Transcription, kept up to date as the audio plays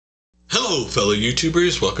Hello fellow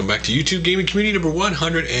YouTubers, welcome back to YouTube Gaming Community number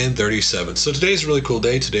 137. So today's a really cool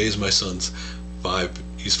day. Today is my son's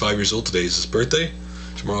he's 5 years old. Today is his birthday.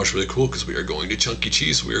 Tomorrow is really cool because we are going to Chunky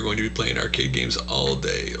Cheese. We are going to be playing arcade games all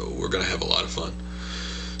day. We're going to have a lot of fun.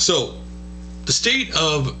 So, the state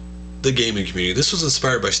of the gaming community. This was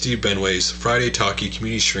inspired by SteveBenway's Friday Talkie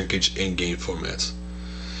community shrinkage and game formats.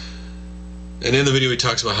 And in the video he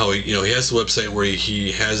talks about how he has the website where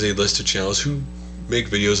he has a list of channels who make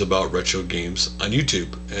videos about retro games on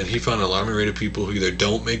YouTube, and he found an alarming rate of people who either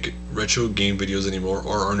don't make retro game videos anymore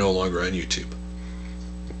or are no longer on YouTube.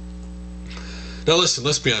 Now listen,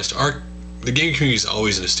 let's be honest, the gaming community is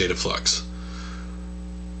always in a state of flux.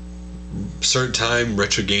 Certain time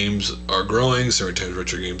retro games are growing, certain times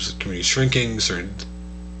retro games community is shrinking,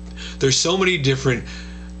 there's so many different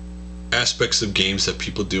aspects of games that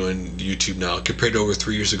people do on YouTube now compared to over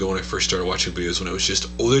 3 years ago when I first started watching videos, when it was just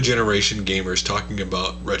older generation gamers talking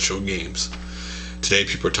about retro games. Today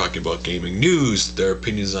people are talking about gaming news, their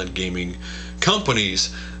opinions on gaming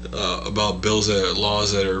companies, about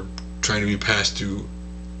laws that are trying to be passed through,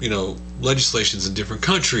 legislations in different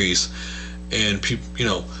countries. And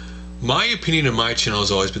people, my opinion on my channel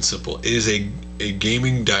has always been simple. It is a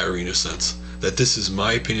gaming diary in a sense. That this is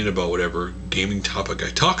my opinion about whatever gaming topic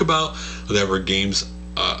I talk about, whatever games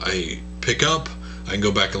I pick up. I can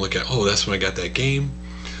go back and look at, oh, that's when I got that game.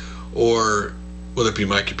 Or whether it be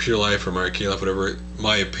my computer life or my arcade life, whatever,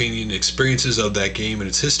 my opinion, experiences of that game and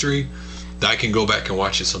its history, that I can go back and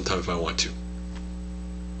watch it sometime if I want to.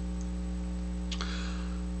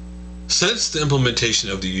 Since the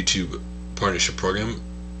implementation of the YouTube partnership program,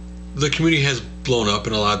 the community has blown up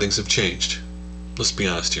and a lot of things have changed. Let's be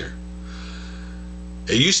honest here.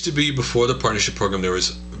 It used to be, before the partnership program, there was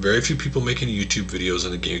very few people making YouTube videos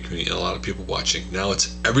in the gaming community and a lot of people watching. Now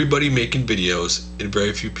it's everybody making videos and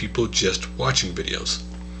very few people just watching videos.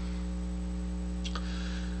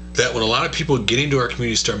 That when a lot of people get into our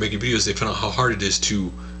community and start making videos, they found out how hard it is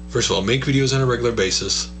to, first of all, make videos on a regular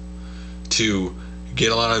basis, to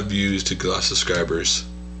get a lot of views, to get a lot of subscribers.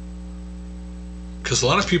 Because a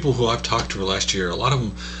lot of people who I've talked to the last year, a lot of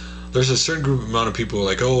them, there's a certain group amount of people who are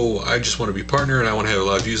like, oh, I just want to be a partner and I want to have a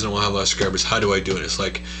lot of views and I want to have a lot of subscribers. How do I do it? It's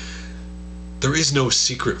like, there is no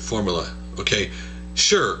secret formula, okay?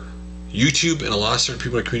 Sure, YouTube and a lot of certain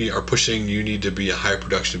people in the community are pushing you need to be a high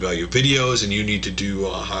production value videos and you need to do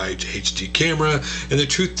a high HD camera. And the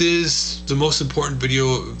truth is, the most important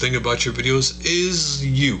thing about your videos is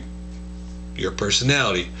you, your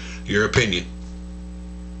personality, your opinion.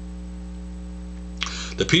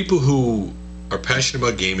 The people who are passionate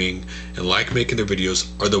about gaming and like making their videos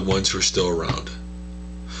are the ones who are still around.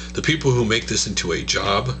 The people who make this into a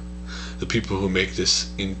job, the people who make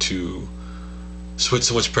this into, put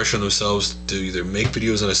so much pressure on themselves to either make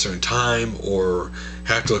videos at a certain time or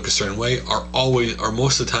have to look a certain way, are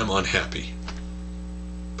most of the time unhappy.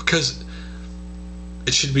 Because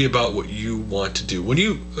it should be about what you want to do. When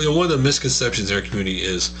one of the misconceptions in our community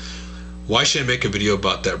is, why should I make a video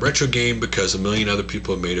about that retro game because a million other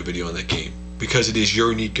people have made a video on that game? Because it is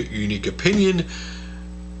your unique opinion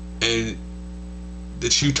and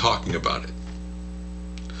it's you talking about it.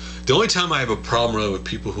 The only time I have a problem really with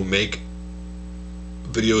people who make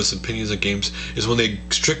videos and opinions on games is when they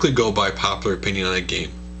strictly go by popular opinion on a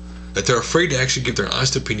game. That they're afraid to actually give their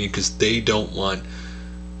honest opinion because they don't want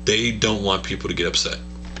people to get upset.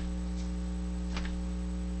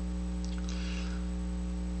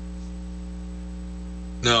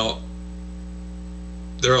 Now,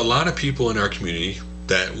 there are a lot of people in our community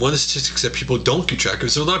that, one of the statistics that people don't keep track of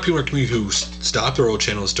is there are a lot of people in our community who stop their old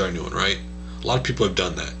channel and start a new one, right? A lot of people have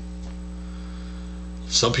done that.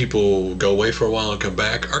 Some people go away for a while and come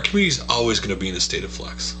back. Our community is always going to be in a state of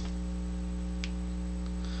flux.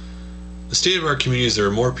 The state of our community is there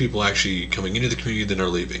are more people actually coming into the community than are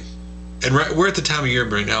leaving. And we're at the time of year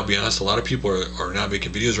right now, to be honest, a lot of people are not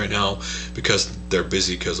making videos right now because they're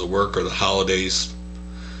busy because of work or the holidays.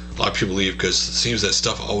 A lot of people leave because it seems that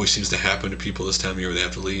stuff always seems to happen to people this time of year where they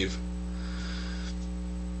have to leave.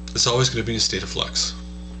 It's always going to be in a state of flux.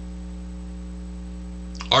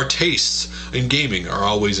 Our tastes in gaming are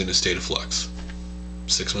always in a state of flux.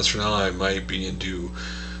 6 months from now I might be into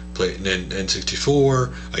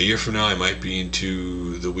N64. A year from now I might be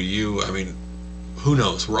into the Wii U. I mean, who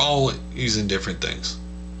knows? We're all using different things.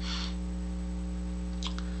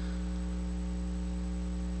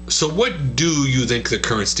 So what do you think the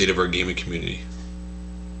current state of our gaming community?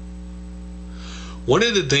 One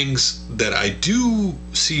of the things that I do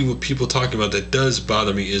see with people talking about that does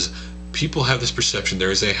bother me is people have this perception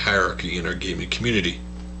there is a hierarchy in our gaming community.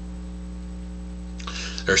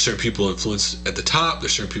 There are certain people influence at the top,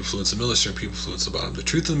 there's certain people influence in the middle, there's certain people influence at the bottom. The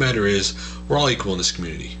truth of the matter is, we're all equal in this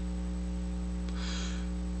community.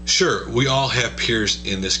 Sure, we all have peers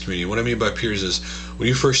in this community. What I mean by peers is, when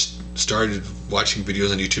you first started watching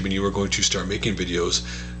videos on YouTube and you were going to start making videos,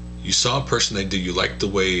 you saw a person that you liked the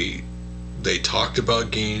way they talked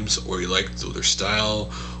about games, or you liked their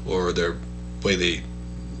style, or their way they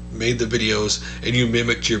made the videos, and you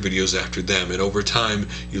mimicked your videos after them, and over time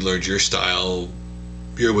you learned your style,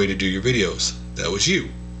 your way to do your videos. That was you.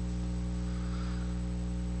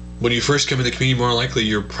 When you first come in the community, more likely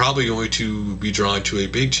you're probably going to be drawn to a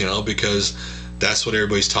big channel because that's what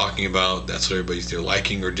everybody's talking about, that's what everybody's either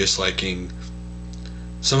liking or disliking.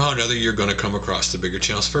 Somehow or another you're going to come across the bigger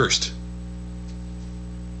channels first.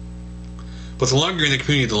 But the longer you're in the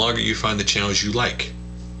community, the longer you find the channels you like.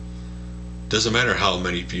 Doesn't matter how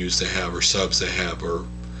many views they have or subs they have, or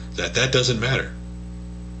that doesn't matter.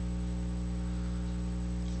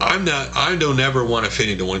 I don't ever want to fit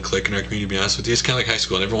into one clique in our community, to be honest with you. It's kind of like high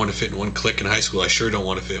school. I never want to fit in one clique in high school. I sure don't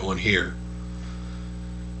want to fit one here.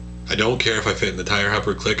 I don't care if I fit in the tire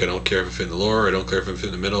hopper clique. I don't care if I fit in the lore. I don't care if I fit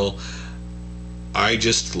in the middle. I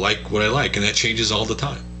just like what I like, and that changes all the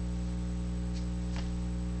time.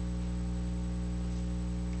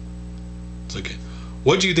 It's okay.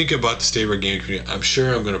 What do you think about the state of our gaming community? I'm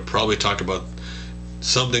sure I'm going to probably talk about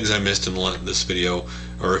some things I missed in this video,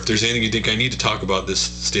 or if there's anything you think I need to talk about this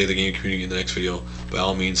state of the gaming community in the next video, by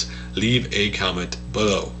all means, leave a comment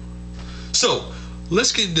below. So,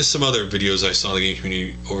 let's get into some other videos I saw in the gaming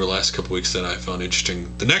community over the last couple weeks that I found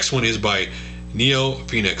interesting. The next one is by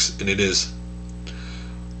NovaFeenix, and it is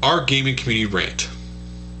Our Gaming Community Rant.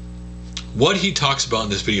 What he talks about in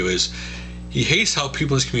this video is, he hates how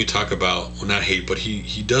people in this community talk about, well, not hate, but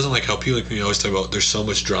he doesn't like how people in the community always talk about there's so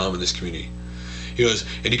much drama in this community. He goes,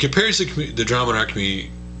 and he compares the drama in our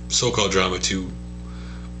community, so-called drama, to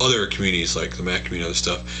other communities like the Mac community and other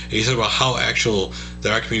stuff. And he said about how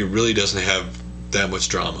that our community really doesn't have that much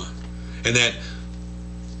drama. And that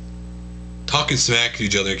talking smack to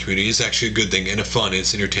each other in the community is actually a good thing and a fun, and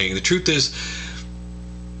it's entertaining. The truth is,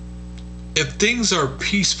 if things are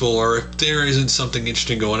peaceful, or if there isn't something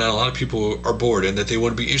interesting going on, a lot of people are bored, and that they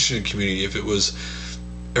wouldn't be interested in community if it was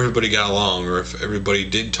everybody got along, or if everybody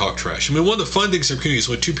didn't talk trash. I mean, one of the fun things in community is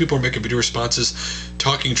when two people are making video responses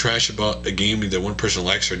talking trash about a game that one person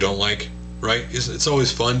likes or don't like, right? It's always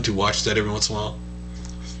fun to watch that every once in a while.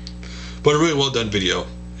 But a really well done video.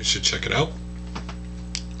 You should check it out.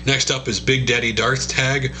 Next up is BigDaddyDarth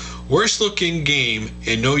Tag. Worst looking game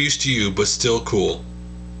and no use to you, but still cool.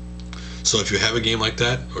 So if you have a game like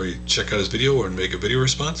that, or you check out his video or make a video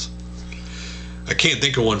response. I can't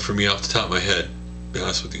think of one for me off the top of my head, to be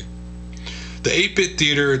honest with you. The 8-Bit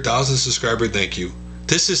Theater 1,000 subscriber thank you.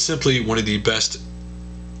 This is simply one of the best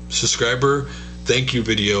subscriber thank you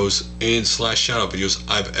videos and / shoutout videos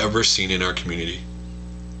I've ever seen in our community.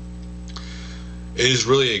 It is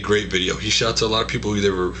really a great video. He shouts out a lot of people who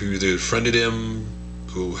either friended him,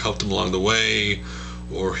 who helped him along the way,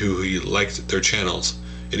 or who he liked their channels.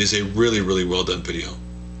 It is a really, really well done video.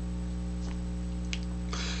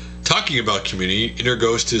 Talking about community,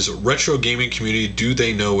 InterGhost is Retro Gaming Community Do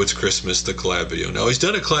They Know It's Christmas, the collab video. Now, he's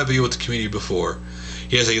done a collab video with the community before.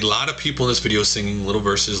 He has a lot of people in this video singing little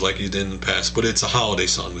verses like he did in the past, but it's a holiday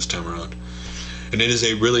song this time around. And it is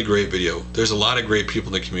a really great video. There's a lot of great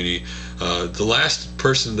people in the community. The last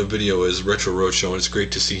person in the video is Retro Roadshow, and it's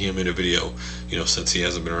great to see him in a video, since he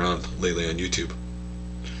hasn't been around lately on YouTube.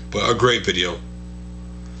 But a great video.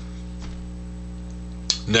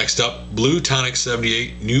 Next up, Blue Tonic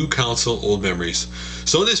 78, New Console, Old Memories.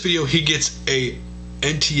 So in this video, he gets a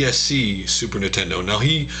NTSC Super Nintendo. Now,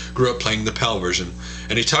 he grew up playing the PAL version,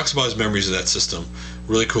 and he talks about his memories of that system.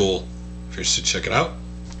 Really cool. If you're interested, check it out.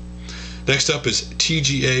 Next up is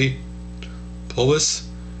TGApuleius,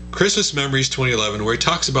 Christmas Memories 2011, where he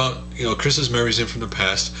talks about Christmas memories in from the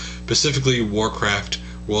past, specifically Warcraft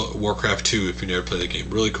 2. If you never played the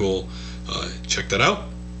game, really cool. Check that out.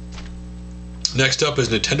 Next up is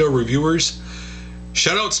Nintendoreviewerz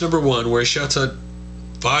Shoutouts #1, where he shouts out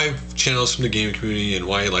 5 channels from the gaming community and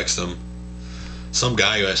why he likes them. Some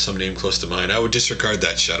guy who has some name close to mine. I would disregard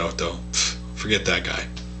that shoutout though. Forget that guy.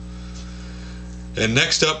 And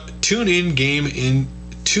next up,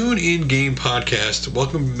 TuneInGameInPodcast.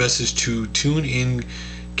 Welcome message to TuneInGameInPodcast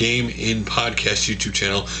YouTube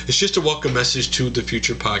channel. It's just a welcome message to the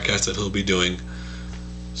future podcast that he'll be doing.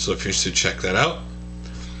 So if you're interested, check that out.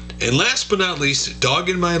 And last but not least,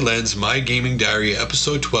 Doginmylense, My Gaming Diary,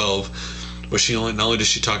 episode 12, where not only does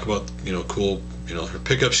she talk about cool her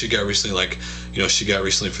pickups she got recently, like she got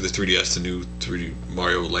recently for the 3DS the new 3D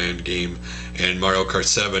Mario Land game and Mario Kart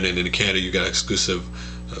 7, and in Canada you got exclusive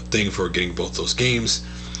thing for getting both those games.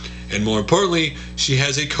 And more importantly, she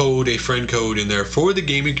has a code, a friend code in there for the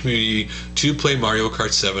gaming community to play Mario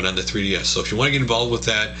Kart 7 on the 3DS. So if you want to get involved with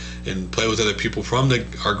that and play with other people from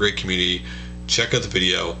our great community, check out the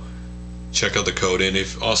video, check out the code. And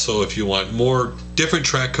if you want more different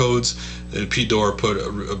track codes, then Pete Dorr put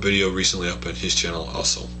a video recently up on his channel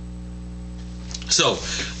also. So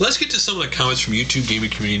let's get to some of the comments from YouTube gaming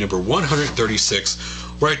community number 136,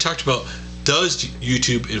 where I talked about, does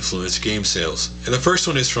YouTube influence game sales? And the first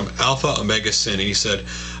one is from Alpha Omega Sin, and he said,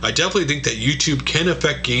 I definitely think that YouTube can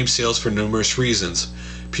affect game sales for numerous reasons.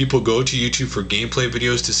 People go to YouTube for gameplay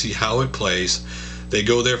videos to see how it plays. They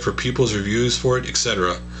go there for people's reviews for it,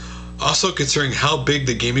 etc. Also, considering how big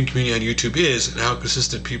the gaming community on YouTube is and how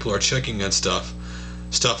consistent people are checking on stuff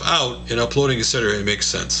out and uploading, etc., it makes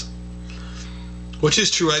sense. Which is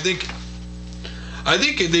true. I think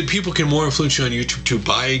that people can more influence you on YouTube to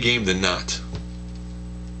buy a game than not.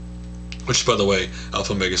 Which, by the way,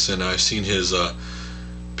 Alpha Megasin, I've seen his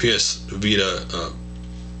PS Vita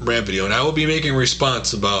Rant video, and I will be making a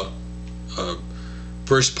response about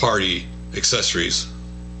first-party accessories.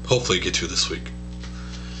 Hopefully get to this week.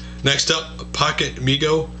 Next up, Pocket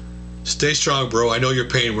Migo. Stay strong, bro. I know your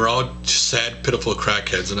pain. We're all sad, pitiful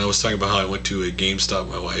crackheads. And I was talking about how I went to a GameStop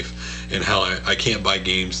with my wife, and how I can't buy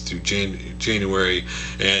games through January.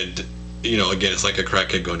 And, you know, again, it's like a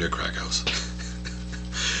crackhead going to a crack house.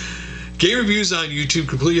 Game reviews on YouTube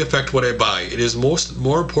completely affect what I buy. It is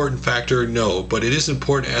more important factor, no, but it is an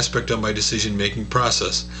important aspect of my decision-making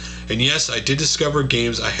process. And yes, I did discover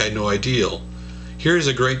games I had no idea. Here is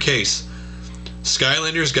a great case.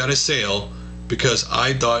 Skylanders got a sale because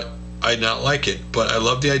I thought I'd not like it, but I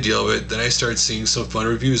love the idea of it. Then I started seeing some fun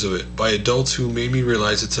reviews of it by adults who made me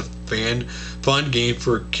realize it's a fun game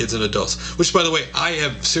for kids and adults. Which, by the way, I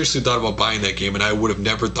have seriously thought about buying that game, and I would have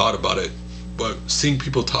never thought about it. But seeing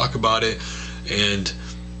people talk about it and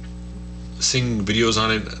seeing videos on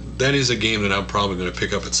it, that is a game that I'm probably going to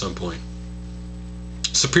pick up at some point.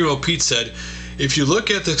 Supremo Pete said, if you look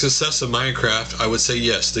at the success of Minecraft, I would say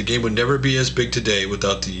yes, the game would never be as big today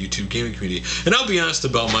without the YouTube gaming community. And I'll be honest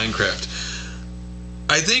about Minecraft.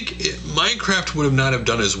 I think Minecraft would have not have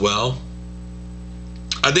done as well.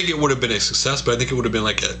 I think it would have been a success, but I think it would have been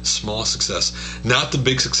like a small success, not the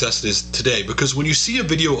big success it is today. Because when you see a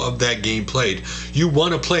video of that game played, you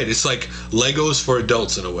want to play it. It's like Legos for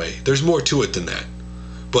adults in a way. There's more to it than that.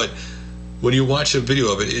 But when you watch a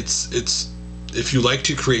video of it, it's if you like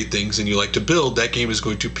to create things and you like to build, that game is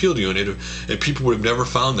going to appeal to you, and people would have never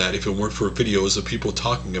found that if it weren't for videos of people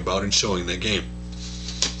talking about and showing that game.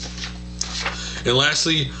 And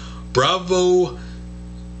lastly, Bravo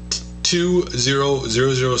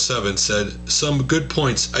 20007 said, some good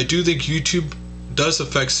points. I do think YouTube does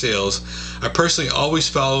affect sales. I personally always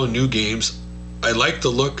follow new games. I like the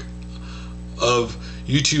look of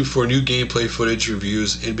YouTube for new gameplay footage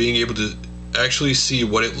reviews and being able to actually see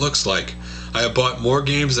what it looks like. I have bought more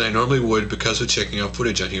games than I normally would because of checking out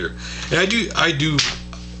footage on here. And I do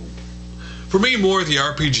for me, more of the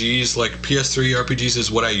RPGs, like PS3 RPGs,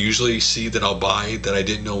 is what I usually see that I'll buy that I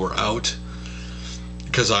didn't know were out,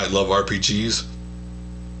 because I love RPGs.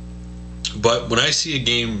 But when I see a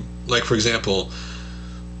game, like for example,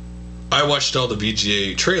 I watched all the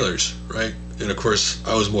VGA trailers, right? And of course,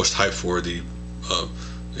 I was most hyped for the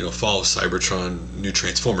Fall of Cybertron new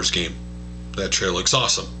Transformers game. That trailer looks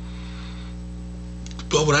awesome.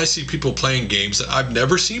 But when I see people playing games that I've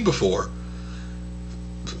never seen before,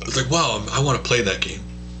 it's like, wow, I want to play that game.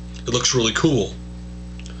 It looks really cool.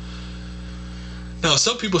 Now,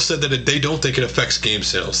 some people said that they don't think it affects game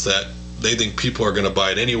sales, that they think people are going to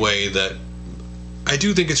buy it anyway. That I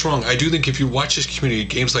do think it's wrong. I do think if you watch this community,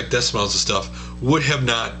 games like Death Smiles and stuff would have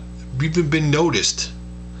not even been noticed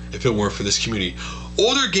if it weren't for this community.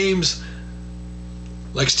 Older games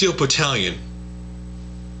like Steel Battalion,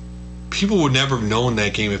 people would never have known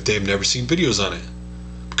that game if they have never seen videos on it,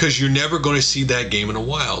 because you're never going to see that game in the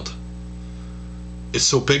wild. It's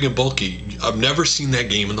so big and bulky. I've never seen that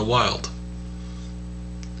game in the wild.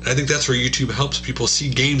 And I think that's where YouTube helps people see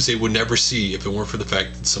games they would never see if it weren't for the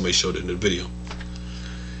fact that somebody showed it in a video.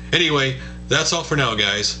 Anyway, that's all for now,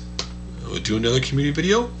 guys. We'll do another community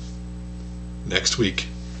video next week.